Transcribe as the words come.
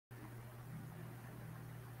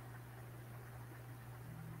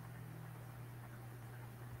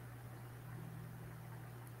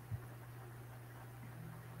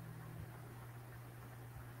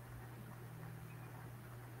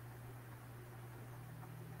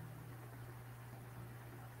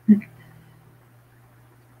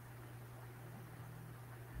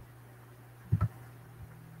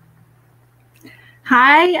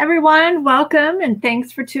Hi, everyone. Welcome, and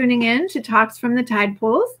thanks for tuning in to Talks from the Tide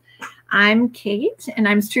Pools. I'm Kate, and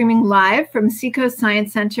I'm streaming live from Seacoast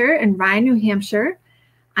Science Center in Ryan, New Hampshire.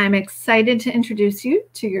 I'm excited to introduce you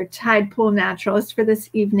to your tide pool naturalist for this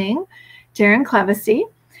evening, Daryn Clevacy.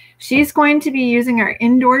 She's going to be using our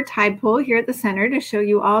indoor tide pool here at the center to show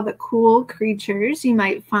you all the cool creatures you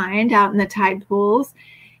might find out in the tide pools,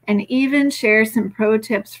 and even share some pro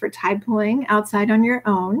tips for tide pooling outside on your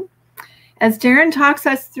own. As Daryn talks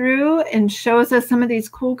us through and shows us some of these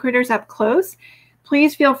cool critters up close,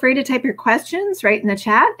 please feel free to type your questions right in the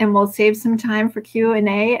chat, and we'll save some time for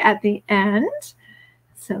Q&A at the end.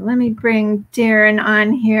 So let me bring Daryn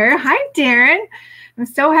on here. Hi, Daryn. I'm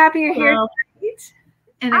so happy you're here tonight.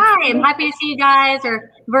 And hi, I'm happy to see you guys or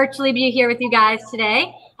virtually be here with you guys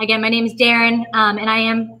today. Again, my name is Daryn, and I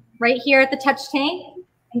am right here at the Touch Tank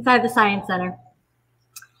inside the Science Center.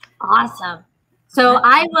 Awesome. So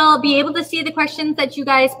I will be able to see the questions that you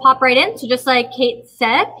guys pop right in. So just like Kate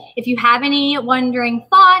said, if you have any wondering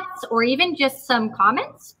thoughts or even just some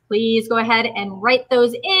comments, please go ahead and write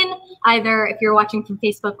those in, either if you're watching from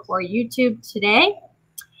Facebook or YouTube today.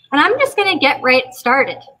 And I'm just going to get right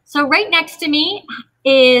started. So right next to me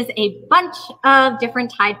is a bunch of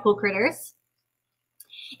different tide pool critters.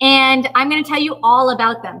 And I'm going to tell you all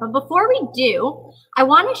about them. But before we do, I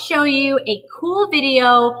want to show you a cool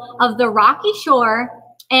video of the rocky shore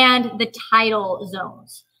and the tidal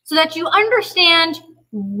zones so that you understand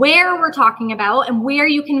where we're talking about and where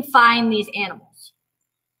you can find these animals.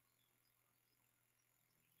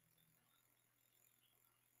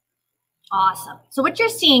 Awesome. So what you're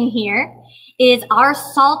seeing here is our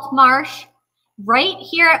salt marsh right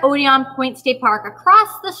here at Odeon Point State Park,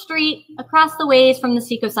 across the street, across the ways from the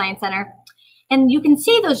Seacoast Science Center. And you can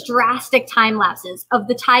see those drastic time lapses of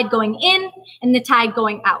the tide going in and the tide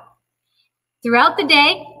going out. Throughout the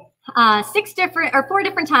day, 4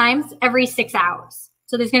 different times every 6 hours.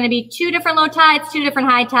 So there's going to be 2 different low tides, 2 different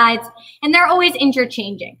high tides, and they're always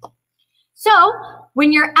interchanging. So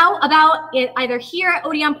when you're out about it, either here at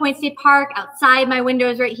Odeon Point State Park, outside my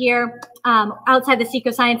windows right here, outside the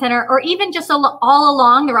Seacoast Science Center, or even just all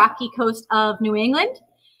along the rocky coast of New England,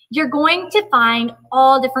 you're going to find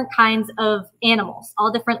all different kinds of animals,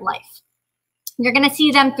 all different life. You're going to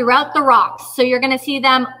see them throughout the rocks. So you're going to see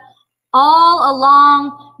them all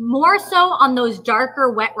along, more so on those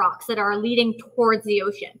darker wet rocks that are leading towards the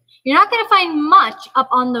ocean. You're not going to find much up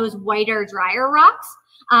on those whiter, drier rocks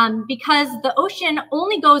because the ocean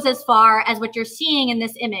only goes as far as what you're seeing in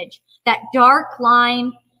this image, that dark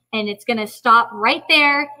line, and it's going to stop right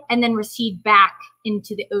there and then recede back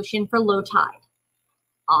into the ocean for low tide.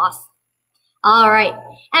 Awesome. All right.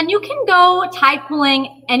 And you can go tide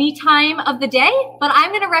pooling any time of the day, but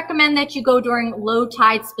I'm going to recommend that you go during low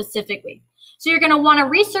tide specifically. So you're going to want to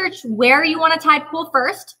research where you want to tide pool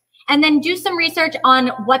first, and then do some research on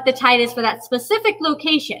what the tide is for that specific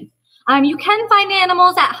location. You can find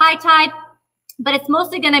animals at high tide, but it's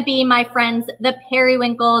mostly going to be, my friends, the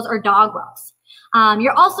periwinkles or dogwells.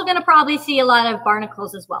 You're also going to probably see a lot of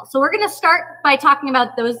barnacles as well. So we're going to start by talking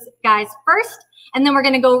about those guys first, and then we're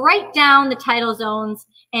going to go right down the tidal zones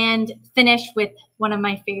and finish with one of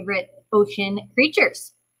my favorite ocean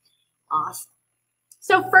creatures. Awesome.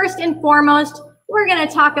 So first and foremost, we're going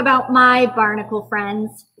to talk about my barnacle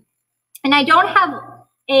friends. And I don't have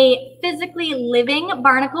a physically living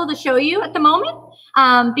barnacle to show you at the moment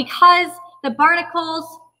because the barnacles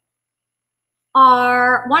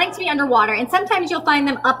are wanting to be underwater, and sometimes you'll find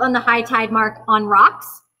them up on the high tide mark on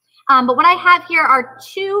rocks. But what I have here are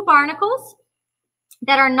 2 barnacles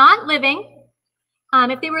that are not living.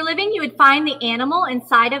 If they were living, you would find the animal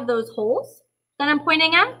inside of those holes that I'm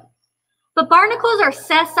pointing at. But barnacles are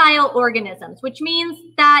sessile organisms, which means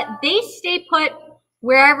that they stay put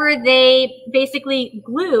wherever they basically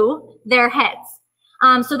glue their heads.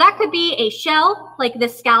 So that could be a shell, like the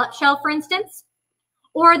scallop shell, for instance,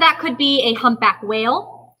 or that could be a humpback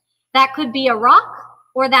whale. That could be a rock,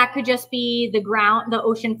 or that could just be the ground, the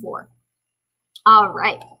ocean floor. All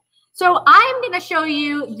right. So I'm going to show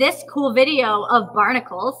you this cool video of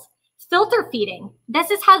barnacles filter feeding. This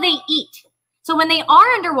is how they eat. So when they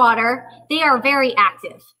are underwater, they are very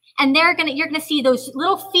active, and you're going to see those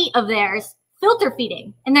little feet of theirs filter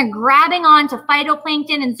feeding, and they're grabbing on to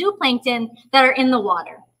phytoplankton and zooplankton that are in the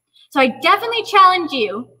water. So I definitely challenge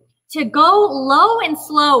you to go low and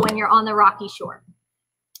slow when you're on the rocky shore.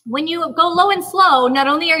 When you go low and slow, not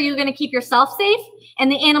only are you going to keep yourself safe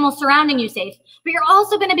and the animals surrounding you safe, but you're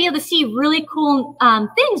also going to be able to see really cool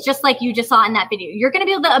things, just like you just saw in that video. You're going to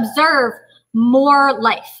be able to observe more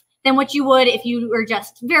life than what you would if you were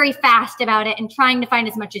just very fast about it and trying to find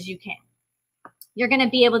as much as you can. you're going to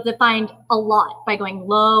be able to find a lot by going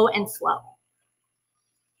low and slow.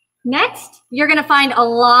 Next, you're going to find a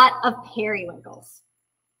lot of periwinkles.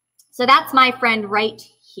 So that's my friend right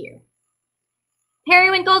here.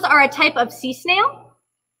 Periwinkles are a type of sea snail.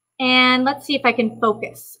 And let's see if I can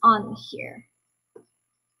focus on here.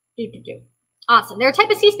 Awesome. They're a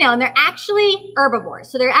type of sea snail, and they're actually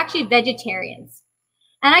herbivores. So they're actually vegetarians.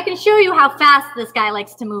 And I can show you how fast this guy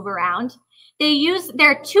likes to move around. They use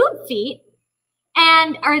their tube feet,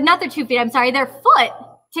 or not their 2 feet, I'm sorry, their foot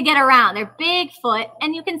to get around. Their big foot,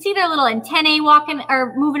 and you can see their little antennae walking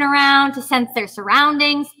or moving around to sense their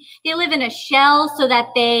surroundings. They live in a shell so that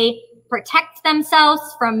they protect themselves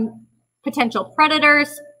from potential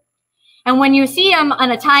predators. And when you see them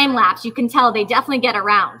on a time lapse, you can tell they definitely get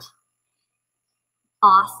around.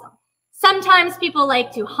 Awesome. Sometimes people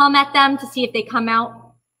like to hum at them to see if they come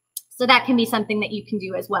out. So that can be something that you can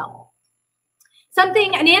do as well.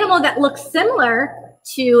 An animal that looks similar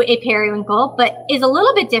to a periwinkle, but is a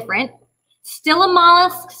little bit different, still a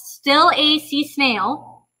mollusk, still a sea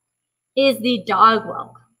snail, is the dog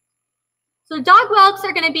whelk. So dog whelks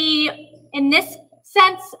are going to be, in this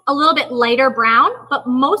sense, a little bit lighter brown, but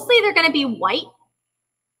mostly they're going to be white.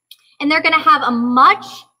 And they're going to have a much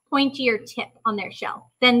pointier tip on their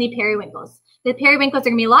shell than the periwinkles. The periwinkles are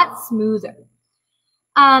going to be a lot smoother.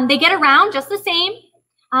 They get around just the same,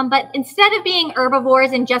 but instead of being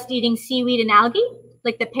herbivores and just eating seaweed and algae,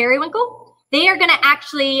 like the periwinkle, they are going to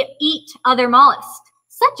actually eat other mollusks,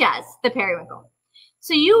 such as the periwinkle.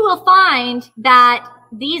 So you will find that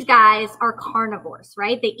these guys are carnivores,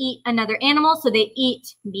 right? They eat another animal, so they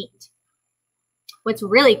eat meat. What's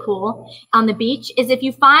really cool on the beach is if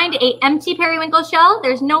you find an empty periwinkle shell,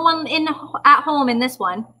 there's no one at home in this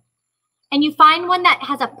one, and you find one that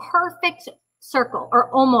has a perfect circle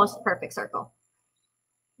or almost perfect circle.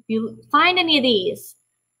 If you find any of these,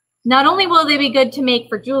 not only will they be good to make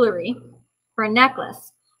for jewelry, for a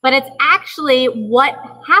necklace, but it's actually what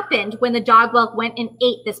happened when the dog whelk went and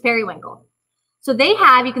ate this periwinkle. So they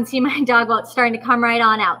have, you can see my dog whelk starting to come right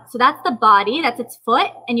on out. So that's the body, that's its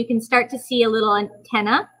foot, and you can start to see a little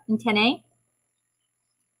antennae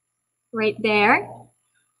right there.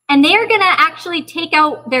 And they are going to actually take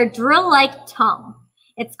out their drill-like tongue.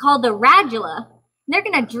 It's called the radula. And they're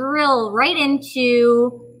going to drill right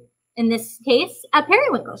into, in this case, a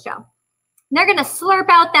periwinkle shell. And they're going to slurp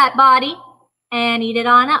out that body and eat it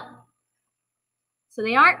on up. So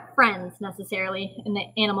they aren't friends necessarily in the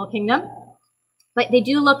animal kingdom, but they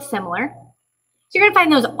do look similar. So you're going to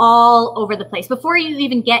find those all over the place before you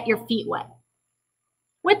even get your feet wet.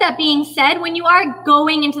 With that being said, when you are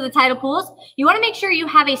going into the tidal pools, you want to make sure you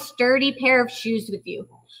have a sturdy pair of shoes with you.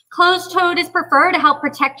 Closed-toed is preferred to help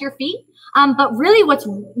protect your feet, but really what's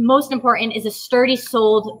most important is a sturdy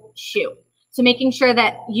soled shoe. So making sure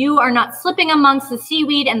that you are not slipping amongst the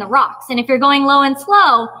seaweed and the rocks. And if you're going low and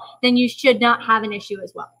slow, then you should not have an issue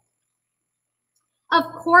as well. Of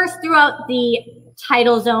course, throughout the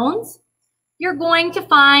tidal zones, you're going to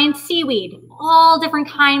find seaweed, all different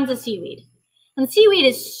kinds of seaweed. And seaweed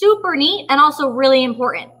is super neat and also really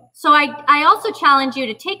important. So I also challenge you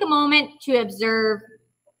to take a moment to observe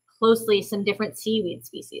closely some different seaweed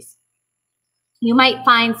species. You might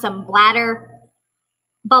find some bladder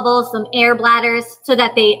bubbles, some air bladders, so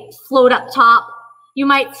that they float up top. You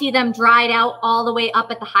might see them dried out all the way up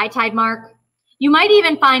at the high tide mark. You might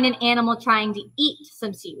even find an animal trying to eat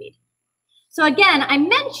some seaweed. So again, I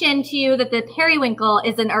mentioned to you that the periwinkle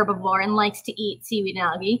is an herbivore and likes to eat seaweed and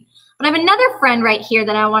algae. But I have another friend right here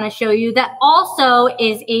that I want to show you that also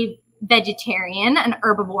is a vegetarian, an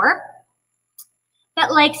herbivore,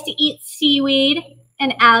 that likes to eat seaweed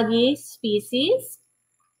and algae species.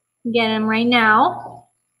 Get him right now.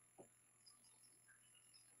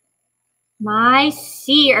 My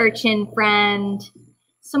sea urchin friend.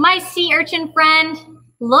 So my sea urchin friend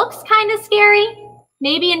looks kind of scary,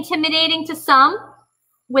 maybe intimidating to some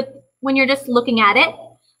when you're just looking at it.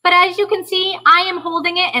 But as you can see, I am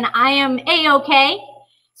holding it and I am A-okay.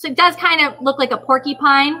 So it does kind of look like a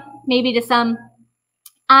porcupine, maybe to some,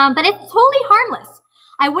 but it's totally harmless.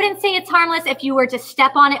 I wouldn't say it's harmless if you were to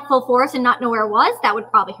step on it full force and not know where it was. That would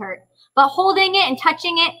probably hurt. But holding it and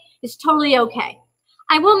touching it is totally okay.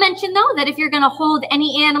 I will mention, though, that if you're going to hold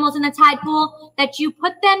any animals in the tide pool, that you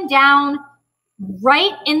put them down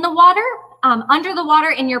right in the water, under the water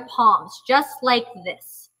in your palms, just like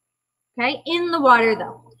this. Okay, in the water,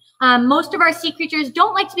 though. Most of our sea creatures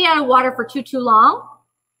don't like to be out of water for too long.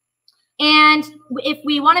 And if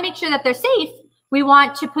we want to make sure that they're safe, we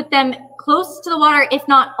want to put them close to the water, if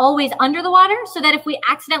not always under the water, so that if we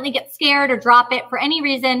accidentally get scared or drop it for any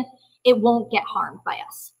reason, it won't get harmed by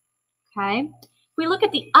us. Okay. If we look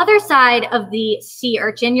at the other side of the sea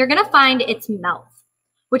urchin, you're going to find its mouth,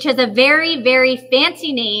 which has a very, very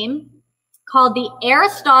fancy name called the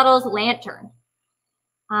Aristotle's lantern.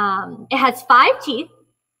 It has 5 teeth.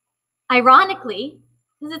 Ironically,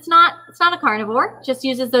 because it's not a carnivore, it just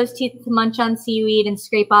uses those teeth to munch on seaweed and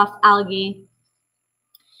scrape off algae.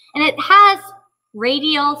 And it has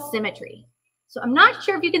radial symmetry. So I'm not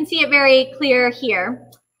sure if you can see it very clear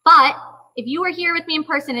here, but if you were here with me in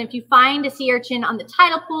person, and if you find a sea urchin on the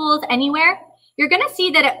tidal pools anywhere, you're going to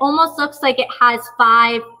see that it almost looks like it has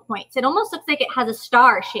 5 points. It almost looks like it has a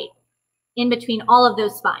star shape in between all of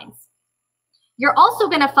those spines. You're also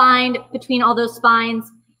going to find between all those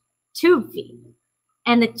spines tube feet.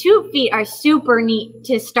 And the tube feet are super neat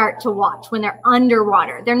to start to watch when they're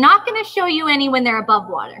underwater. They're not going to show you any when they're above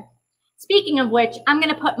water. Speaking of which, I'm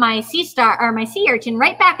going to put my sea urchin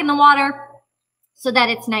right back in the water so that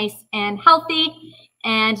it's nice and healthy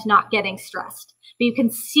and not getting stressed. But you can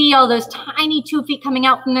see all those tiny tube feet coming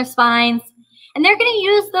out from their spines. And they're going to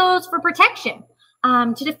use those for protection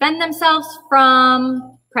to defend themselves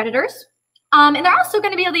from predators. And they're also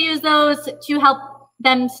going to be able to use those to help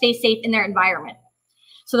them stay safe in their environment.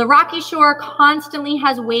 So the rocky shore constantly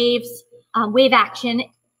has waves, wave action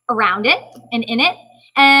around it and in it.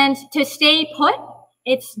 And to stay put,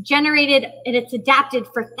 it's generated and it's adapted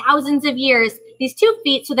for thousands of years, these tube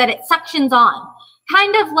feet, so that it suctions on,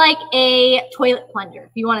 kind of like a toilet plunger,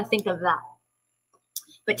 if you want to think of that.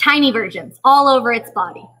 But tiny versions all over its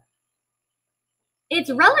body. Its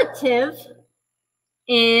relative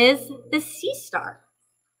is the sea star.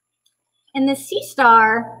 And the sea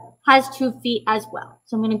star has tube feet as well.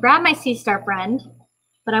 So I'm going to grab my sea star friend,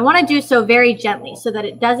 but I want to do so very gently so that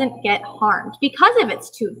it doesn't get harmed because of its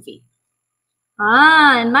tube feet.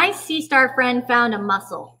 And my sea star friend found a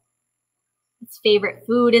mussel. Its favorite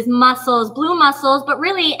food is mussels, blue mussels, but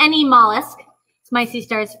really any mollusk. It's my sea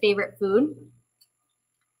star's favorite food.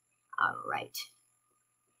 All right.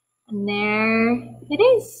 And there it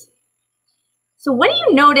is. So what do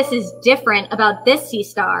you notice is different about this sea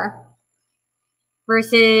star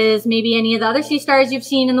versus maybe any of the other sea stars you've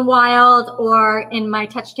seen in the wild or in my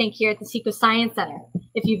touch tank here at the Seacoast Science Center,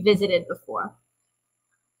 if you've visited before?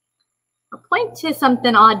 I'll point to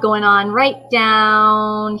something odd going on right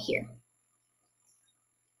down here.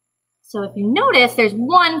 So if you notice, there's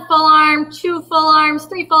 1 full arm, 2 full arms,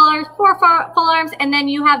 3 full arms, 4 full arms, and then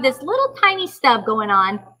you have this little tiny stub going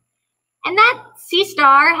on. And that sea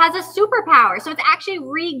star has a superpower. So it's actually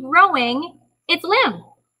regrowing its limb.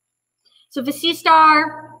 So if a sea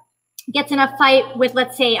star gets in a fight with,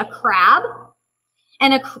 let's say, a crab,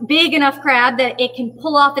 and a big enough crab that it can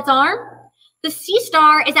pull off its arm, the sea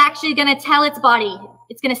star is actually going to tell its body,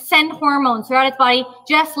 it's going to send hormones throughout its body,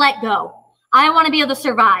 just let go. I want to be able to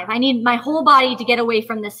survive. I need my whole body to get away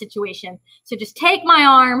from this situation. So just take my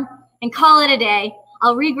arm and call it a day.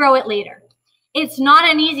 I'll regrow it later. It's not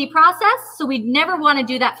an easy process, so we'd never want to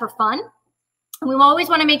do that for fun. And we always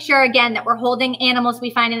want to make sure, again, that we're holding animals we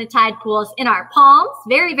find in the tide pools in our palms,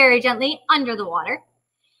 very, very gently under the water,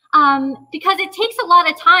 because it takes a lot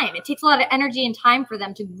of time. It takes a lot of energy and time for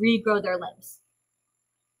them to regrow their limbs.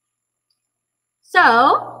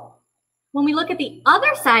 So when we look at the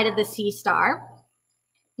other side of the sea star,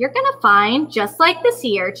 you're going to find, just like the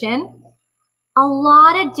sea urchin, a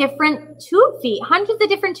lot of different tube feet, hundreds of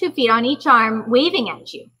different tube feet on each arm waving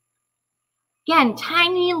at you. Again,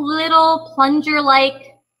 tiny little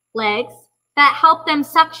plunger-like legs that help them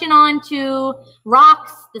suction onto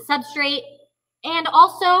rocks, the substrate, and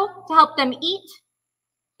also to help them eat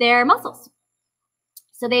their mussels.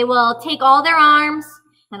 So they will take all their arms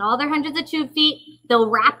and all their hundreds of tube feet, they'll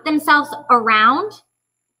wrap themselves around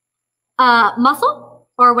a mussel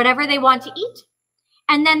or whatever they want to eat,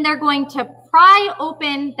 and then they're going to pry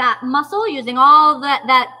open that mussel using all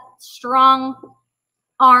that strong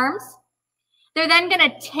arms. They're then going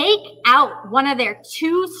to take out one of their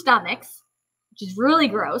 2 stomachs, which is really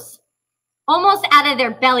gross, almost out of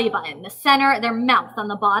their belly button, the center of their mouth on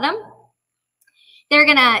the bottom. They're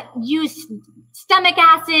going to use stomach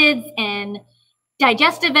acids and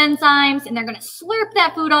digestive enzymes, and they're going to slurp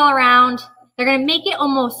that food all around. They're going to make it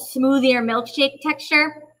almost smoothie or milkshake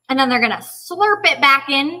texture, and then they're going to slurp it back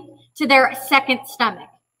in to their second stomach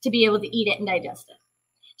to be able to eat it and digest it.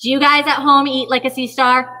 Do you guys at home eat like a sea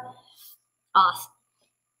star? Awesome.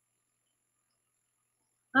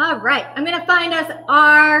 All right, I'm going to find us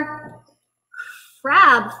our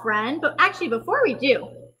crab friend, but actually before we do,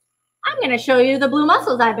 I'm going to show you the blue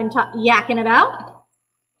mussels I've been yakking about.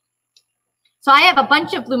 So I have a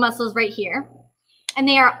bunch of blue mussels right here, and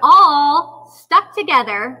they are all stuck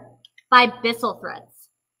together by byssal threads.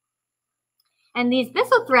 And these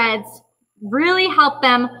byssal threads really help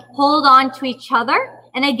them hold on to each other.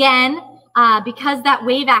 And again, because that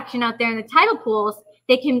wave action out there in the tidal pools,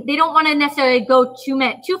 they don't want to necessarily go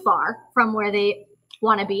too far from where they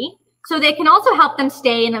want to be. So they can also help them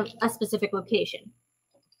stay in a specific location.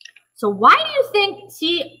 So why do you think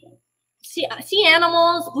sea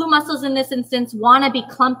animals, blue mussels in this instance, want to be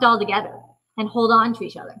clumped all together and hold on to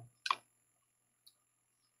each other?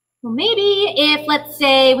 Well, maybe if, let's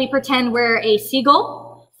say, we pretend we're a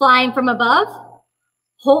seagull flying from above,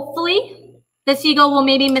 hopefully the seagull will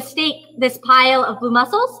maybe mistake this pile of blue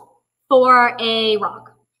mussels for a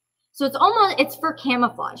rock. So it's for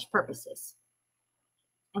camouflage purposes.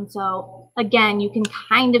 And so, again, you can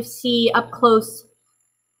kind of see up close.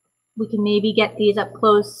 We can maybe get these up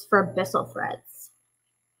close for abyssal threads.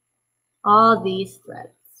 All these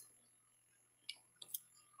threads.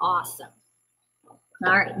 Awesome.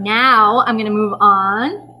 All right, now I'm going to move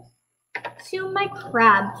on to my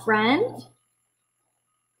crab friend,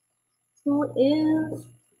 who is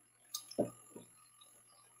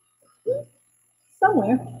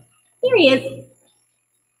somewhere. Here he is.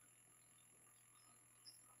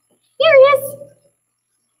 Here he is.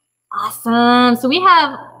 Awesome. So we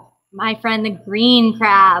have my friend, the green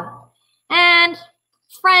crab. And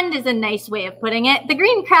friend is a nice way of putting it. The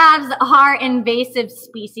green crabs are invasive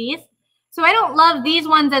species. So I don't love these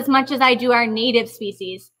ones as much as I do our native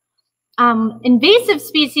species. Invasive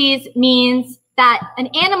species means that an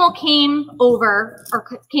animal came over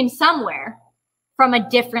or came somewhere from a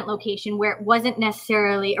different location where it wasn't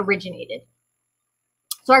necessarily originated.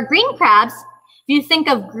 So our green crabs, if you think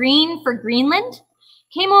of green for Greenland,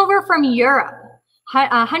 came over from Europe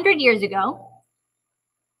 100 years ago,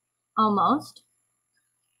 almost.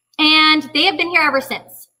 And they have been here ever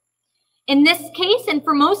since. In this case, and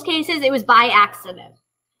for most cases, it was by accident.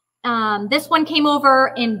 This one came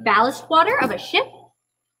over in ballast water of a ship.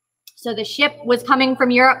 So the ship was coming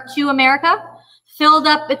from Europe to America, filled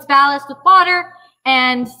up its ballast with water,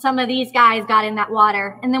 and some of these guys got in that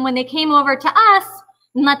water. And then when they came over to us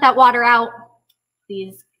and let that water out,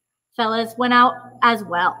 these fellas went out as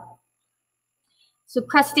well. So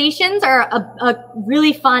crustaceans are a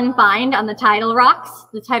really fun find on the tidal rocks,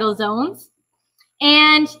 the tidal zones.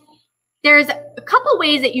 And there's a couple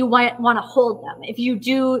ways that you want to hold them if you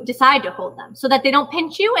do decide to hold them, so that they don't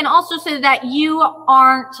pinch you, and also so that you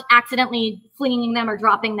aren't accidentally flinging them or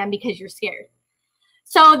dropping them because you're scared.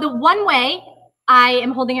 So the one way, I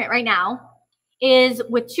am holding it right now, is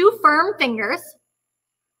with two firm fingers.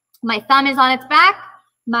 My thumb is on its back,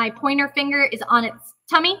 my pointer finger is on its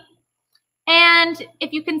tummy. And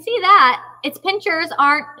if you can see that, its pinchers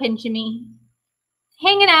aren't pinching me,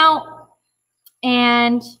 hanging out,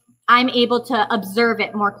 and I'm able to observe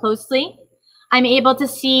it more closely. I'm able to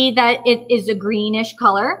see that it is a greenish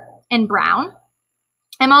color and brown.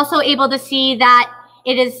 I'm also able to see that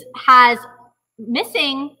it has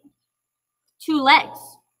missing two legs.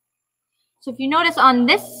 So if you notice on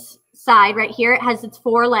this side right here, it has its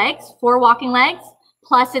four walking legs,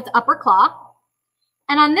 plus its upper claw.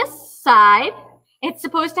 And on this side, it's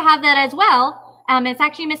supposed to have that as well. It's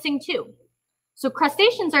actually missing two. So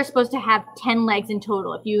crustaceans are supposed to have 10 legs in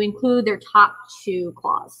total if you include their top two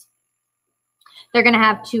claws. They're going to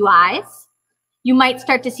have two eyes. You might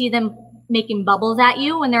start to see them making bubbles at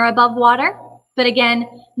you when they're above water. But again,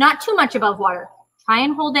 not too much above water. Try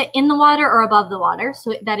and hold it in the water or above the water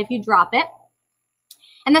so that if you drop it.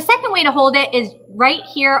 And the second way to hold it is right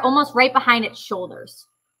here, almost right behind its shoulders,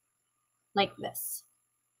 like this.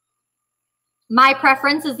 My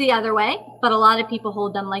preference is the other way, but a lot of people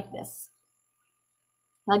hold them like this.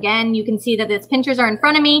 Again, you can see that its pinchers are in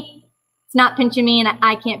front of me. It's not pinching me, and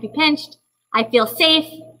I can't be pinched. I feel safe,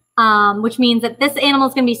 which means that this animal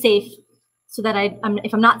is going to be safe, so that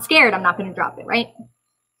if I'm not scared, I'm not going to drop it, right?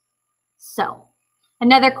 So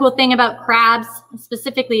another cool thing about crabs,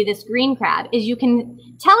 specifically this green crab, is you can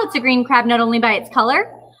tell it's a green crab not only by its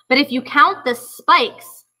color, but if you count the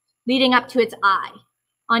spikes leading up to its eye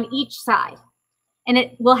on each side. And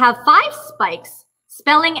it will have 5 spikes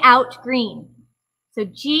spelling out green. So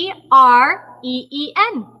Green,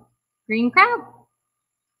 green crab.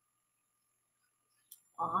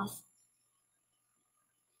 Awesome.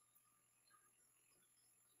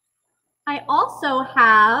 I also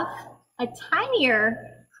have a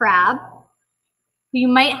tinier crab who you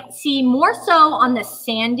might see more so on the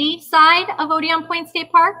sandy side of Odeon Point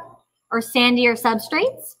State Park, or sandier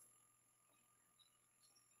substrates.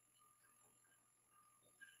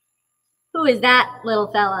 Who is that little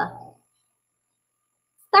fella?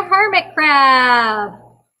 The hermit crab.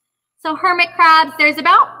 So hermit crabs, there's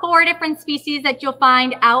about 4 different species that you'll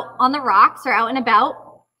find out on the rocks or out and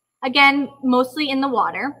about. Again, mostly in the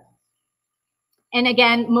water. And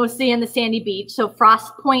again, mostly in the sandy beach, so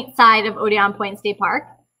Frost Point side of Odeon Point State Park.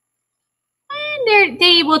 And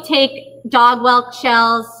they will take dog whelk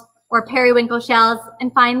shells or periwinkle shells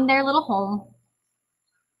and find their little home.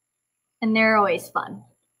 And they're always fun.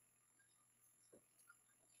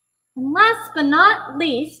 And last but not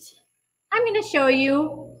least, I'm going to show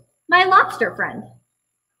you my lobster friend,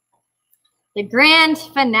 the grand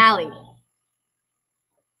finale.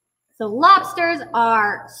 So lobsters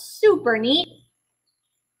are super neat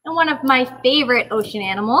and one of my favorite ocean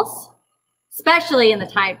animals, especially in the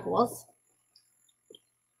tide pools.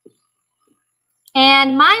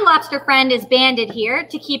 And my lobster friend is banded here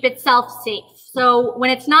to keep itself safe. So when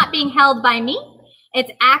it's not being held by me,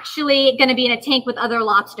 it's actually going to be in a tank with other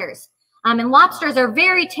lobsters. And lobsters are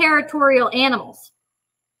very territorial animals.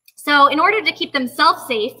 So in order to keep themselves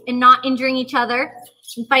safe and not injuring each other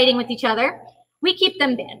and fighting with each other, we keep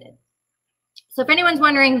them banded. So if anyone's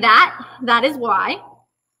wondering that is why.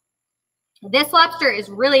 This lobster is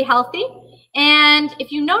really healthy. And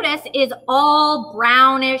if you notice, is all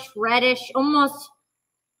brownish, reddish, almost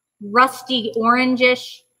rusty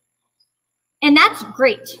orangish. And that's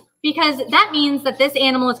great because that means that this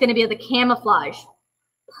animal is going to be able to camouflage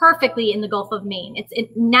perfectly in the Gulf of Maine. It's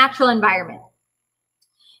a natural environment.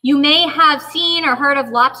 You may have seen or heard of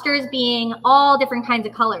lobsters being all different kinds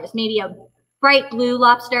of colors, maybe a bright blue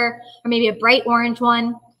lobster or maybe a bright orange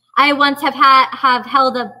one. I once have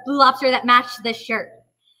held a blue lobster that matched this shirt.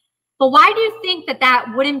 But why do you think that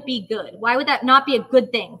wouldn't be good? Why would that not be a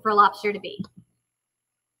good thing for a lobster to be?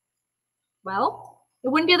 Well, it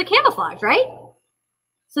wouldn't be able to camouflage, right?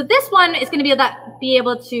 So this one is going to be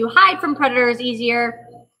able to hide from predators easier,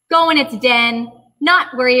 go in its den,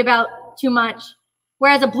 not worry about too much.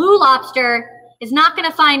 Whereas a blue lobster is not going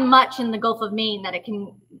to find much in the Gulf of Maine that it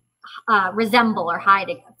can resemble or hide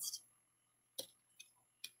against.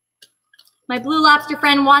 My blue lobster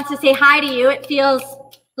friend wants to say hi to you. It feels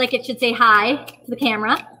like it should say hi to the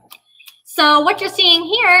camera. So what you're seeing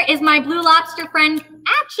here is my blue lobster friend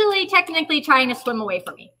actually technically trying to swim away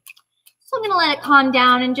from me. So I'm going to let it calm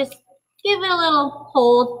down and just give it a little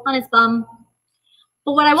hold on its bum.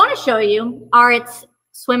 But what I want to show you are its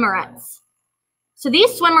swimmerettes. So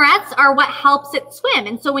these swimmerettes are what helps it swim.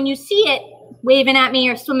 And so when you see it waving at me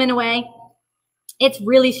or swimming away, it's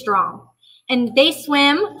really strong. And they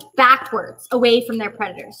swim backwards away from their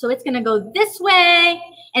predators. So it's going to go this way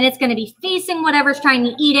and it's going to be facing whatever's trying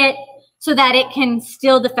to eat it so that it can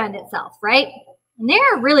still defend itself, right? And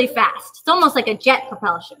they're really fast. It's almost like a jet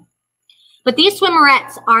propulsion. But these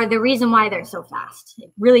swimmerettes are the reason why they're so fast.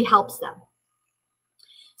 It really helps them.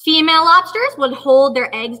 Female lobsters would hold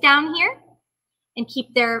their eggs down here and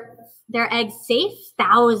keep their eggs safe,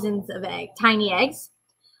 thousands of tiny eggs.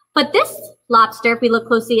 But this lobster, if we look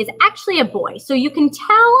closely, is actually a boy. So you can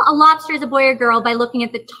tell a lobster is a boy or girl by looking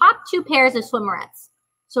at the top two pairs of swimmerettes.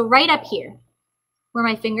 So right up here, where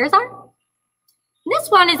my fingers are. This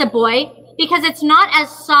one is a boy because it's not as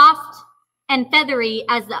soft and feathery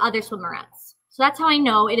as the other swimmerettes. So that's how I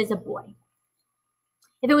know it is a boy.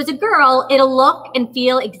 If it was a girl, it'll look and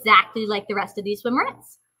feel exactly like the rest of these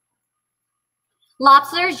swimmerettes.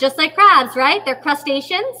 Lobsters, just like crabs, right? They're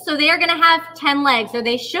crustaceans, so they are going to have 10 legs, or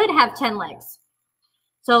they should have 10 legs.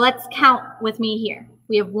 So let's count with me here.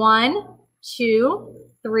 We have 1, 2,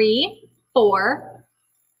 3, 4.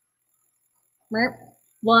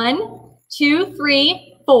 1, 2,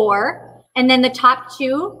 3, 4. And then the top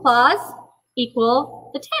 2 claws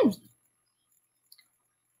equal the 10.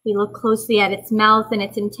 We look closely at its mouth and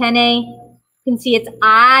its antennae. You can see its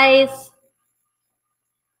eyes.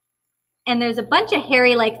 And there's a bunch of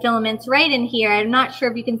hairy-like filaments right in here. I'm not sure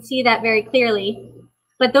if you can see that very clearly,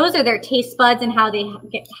 but those are their taste buds and how they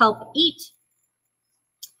help eat.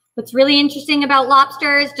 What's really interesting about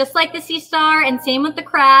lobsters, just like the sea star and same with the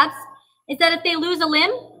crabs, is that if they lose a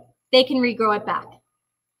limb, they can regrow it back.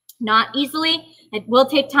 Not easily. It will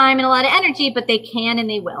take time and a lot of energy, but they can and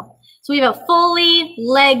they will. So we have a fully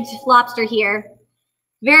legged lobster here.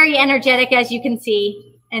 Very energetic, as you can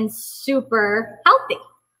see, and super healthy.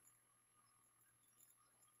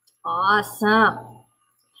 Awesome.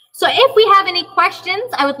 So if we have any questions,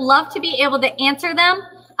 I would love to be able to answer them.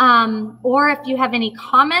 Or if you have any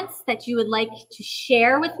comments that you would like to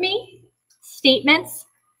share with me, statements.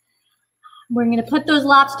 We're going to put that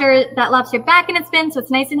lobster back in its bin so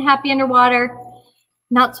it's nice and happy underwater,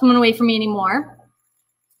 not swimming away from me anymore.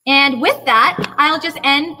 And with that, I'll just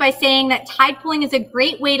end by saying that tide pooling is a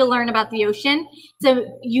great way to learn about the ocean. It's a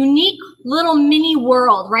unique little mini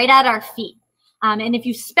world right at our feet. And if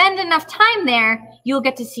you spend enough time there, you'll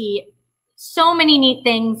get to see so many neat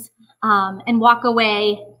things and walk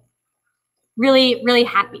away really, really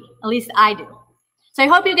happy. At least I do. So I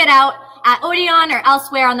hope you get out at Odeon or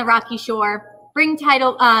elsewhere on the rocky shore,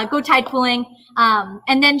 go tide pooling,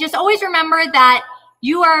 and then just always remember that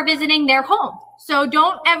you are visiting their home. So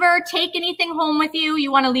don't ever take anything home with you. You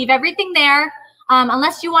want to leave everything there,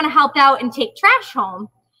 unless you want to help out and take trash home.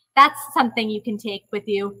 That's something you can take with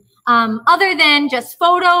you, other than just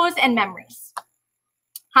photos and memories.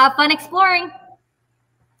 Have fun exploring.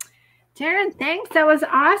 Daryn, thanks. That was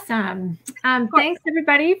awesome. Thanks,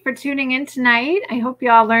 everybody, for tuning in tonight. I hope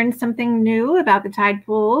you all learned something new about the tide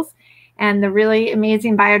pools and the really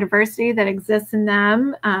amazing biodiversity that exists in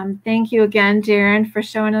them. Thank you again, Daryn, for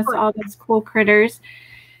showing us all those cool critters.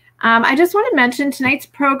 I just want to mention tonight's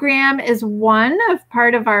program is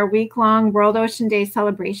part of our week-long World Ocean Day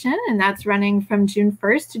celebration, and that's running from June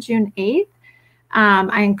 1st to June 8th.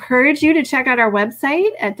 I encourage you to check out our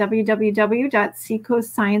website at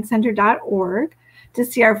www.seacoastsciencecenter.org to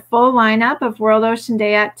see our full lineup of World Ocean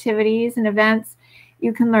Day activities and events.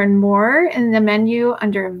 You can learn more in the menu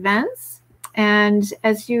under events. And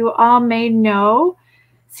as you all may know,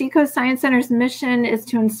 Seacoast Science Center's mission is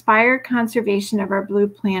to inspire conservation of our blue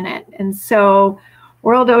planet. And so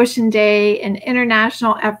World Ocean Day, an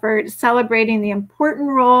international effort celebrating the important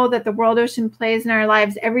role that the world ocean plays in our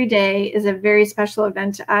lives every day, is a very special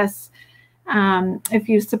event to us. If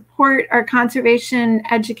you support our conservation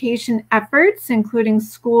education efforts, including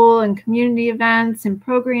school and community events and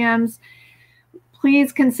programs,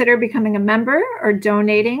 please consider becoming a member or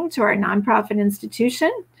donating to our nonprofit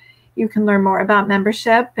institution. You can learn more about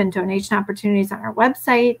membership and donation opportunities on our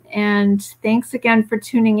website. And thanks again for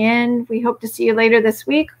tuning in. We hope to see you later this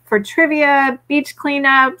week for trivia, beach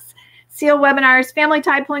cleanups, seal webinars, family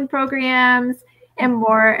tide pooling programs, and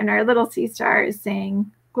more. And our little sea star is saying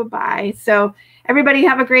goodbye. So everybody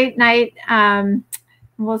have a great night.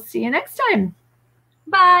 We'll see you next time.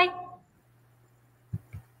 Bye.